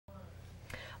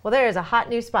Well, there is a hot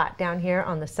new spot down here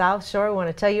on the South Shore. We want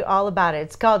to tell you all about it.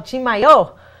 It's called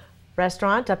Chimayo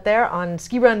restaurant up there on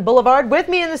Ski Run Boulevard. With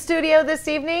me in the studio this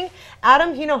evening,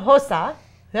 Adam Hinojosa.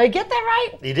 Did I get that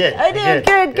right? You did. I did.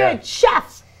 Good, good. Yeah.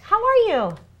 Chef, how are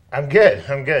you? I'm good.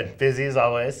 I'm good. Busy as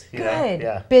always. You know?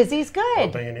 Yeah. Busy's good.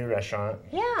 Opening a new restaurant.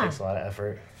 Yeah. Takes a lot of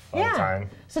effort. A lot of time.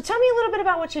 So tell me a little bit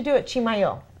about what you do at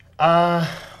Chimayo.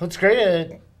 What's great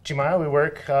at Chimayo, we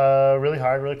work really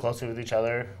hard, really closely with each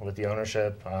other, with the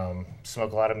ownership.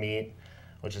 Smoke a lot of meat,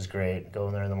 which is great. Go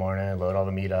in there in the morning, load all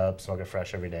the meat up, smoke it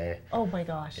fresh every day. Oh my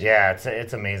gosh. Yeah,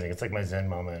 it's amazing. It's like my zen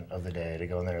moment of the day to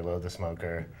go in there, load the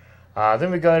smoker.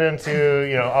 Then we go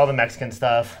into all the Mexican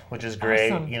stuff, which is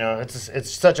great. Awesome.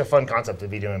 It's such a fun concept to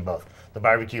be doing both the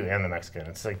barbecue and the Mexican.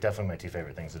 It's like definitely my two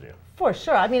favorite things to do. For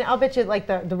sure. I mean, I'll bet you like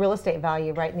the real estate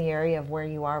value right in the area of where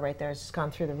you are right there has just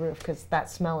gone through the roof because that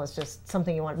smell is just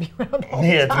something you want to be around all the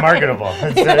time. It's marketable.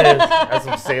 It has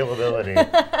some salability.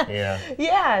 Yeah.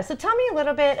 Yeah. So tell me a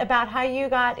little bit about how you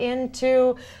got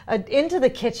into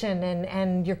the kitchen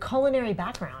and your culinary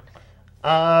background.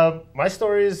 My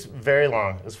story is very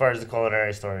long as far as the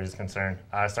culinary story is concerned.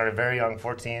 I started very young,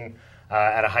 14,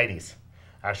 at a Heidi's,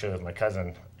 actually with my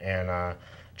cousin, and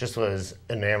just was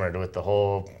enamored with the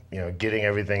whole, getting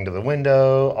everything to the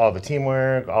window, all the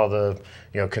teamwork, all the,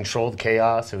 controlled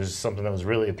chaos. It was something that was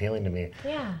really appealing to me.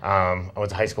 Yeah. I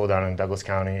went to high school down in Douglas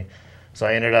County, so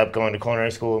I ended up going to culinary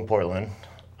school in Portland.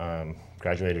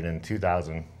 Graduated in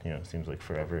 2000, seems like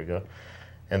forever ago.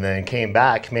 And then came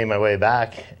back, made my way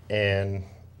back, and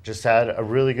just had a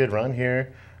really good run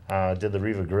here. Did the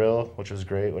Riva Grill, which was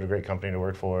great. What a great company to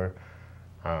work for.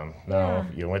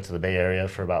 Went to the Bay Area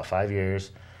for about 5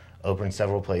 years, opened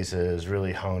several places,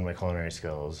 really honed my culinary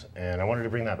skills, and I wanted to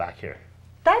bring that back here.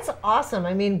 That's awesome.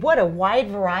 I mean, what a wide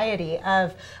variety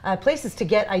of places to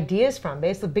get ideas from.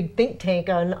 Basically, a big think tank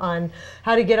on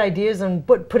how to get ideas and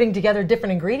putting together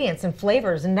different ingredients and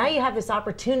flavors. And now you have this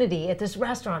opportunity at this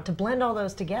restaurant to blend all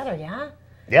those together, yeah?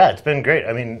 Yeah, it's been great.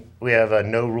 I mean, we have a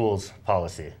no rules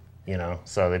policy,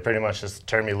 so they pretty much just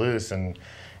turn me loose, and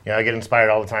I get inspired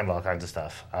all the time by all kinds of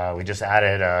stuff. We just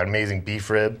added an amazing beef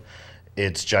rib.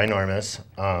 It's ginormous.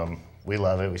 We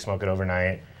love it. We smoke it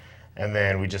overnight. And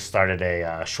then we just started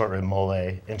a short rib mole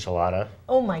enchilada.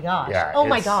 Oh my gosh. Yeah, oh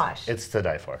my gosh. It's to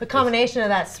die for. The combination of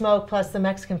that smoke plus the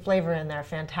Mexican flavor in there,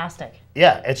 fantastic.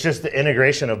 Yeah, it's just the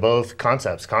integration of both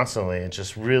concepts constantly. It's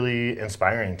just really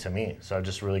inspiring to me. So I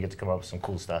just really get to come up with some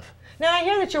cool stuff. Now I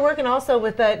hear that you're working also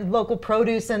with local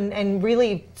produce and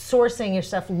really sourcing your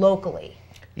stuff locally.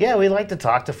 Yeah, we like to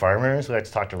talk to farmers. We like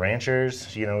to talk to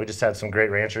ranchers. We just had some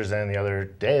great ranchers in the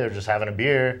other day. They're just having a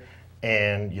beer.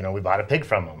 And, we bought a pig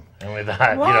from them. And we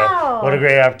thought, wow. What a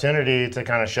great opportunity to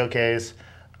kind of showcase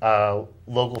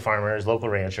local farmers, local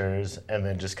ranchers, and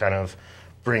then just kind of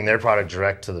bring their product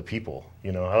direct to the people. I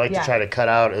like to try to cut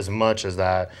out as much as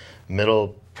that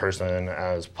middle person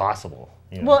as possible.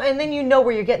 Well, and then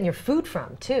where you're getting your food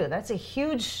from, too. That's a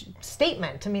huge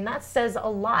statement. I mean, that says a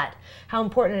lot, how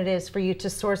important it is for you to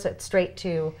source it straight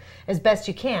to, as best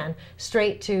you can,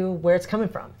 straight to where it's coming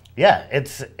from. Yeah,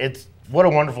 it's what a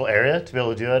wonderful area to be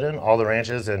able to do that in. All the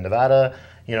ranches in Nevada,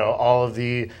 all of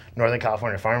the Northern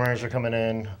California farmers are coming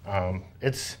in.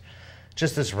 It's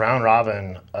just this round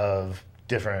robin of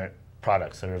different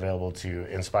products that are available to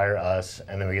inspire us,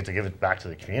 and then we get to give it back to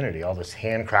the community. All this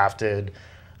handcrafted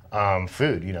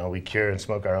food. We cure and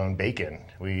smoke our own bacon.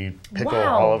 We pickle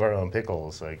all of our own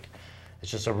pickles.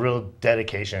 It's just a real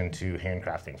dedication to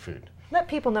handcrafting food. Let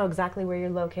people know exactly where you're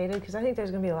located, because I think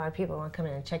there's going to be a lot of people who want to come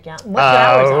in and check you out. And what's your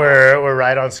hours We're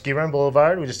right on Ski Run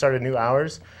Boulevard. We just started new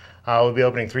hours. We'll be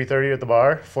opening 3:30 at the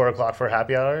bar, 4 o'clock for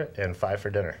happy hour, and 5 for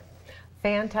dinner.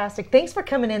 Fantastic. Thanks for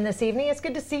coming in this evening. It's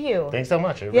good to see you. Thanks so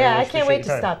much. I can't wait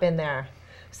to stop in there.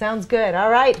 Sounds good. All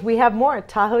right, we have more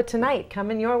Tahoe Tonight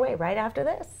coming your way right after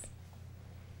this.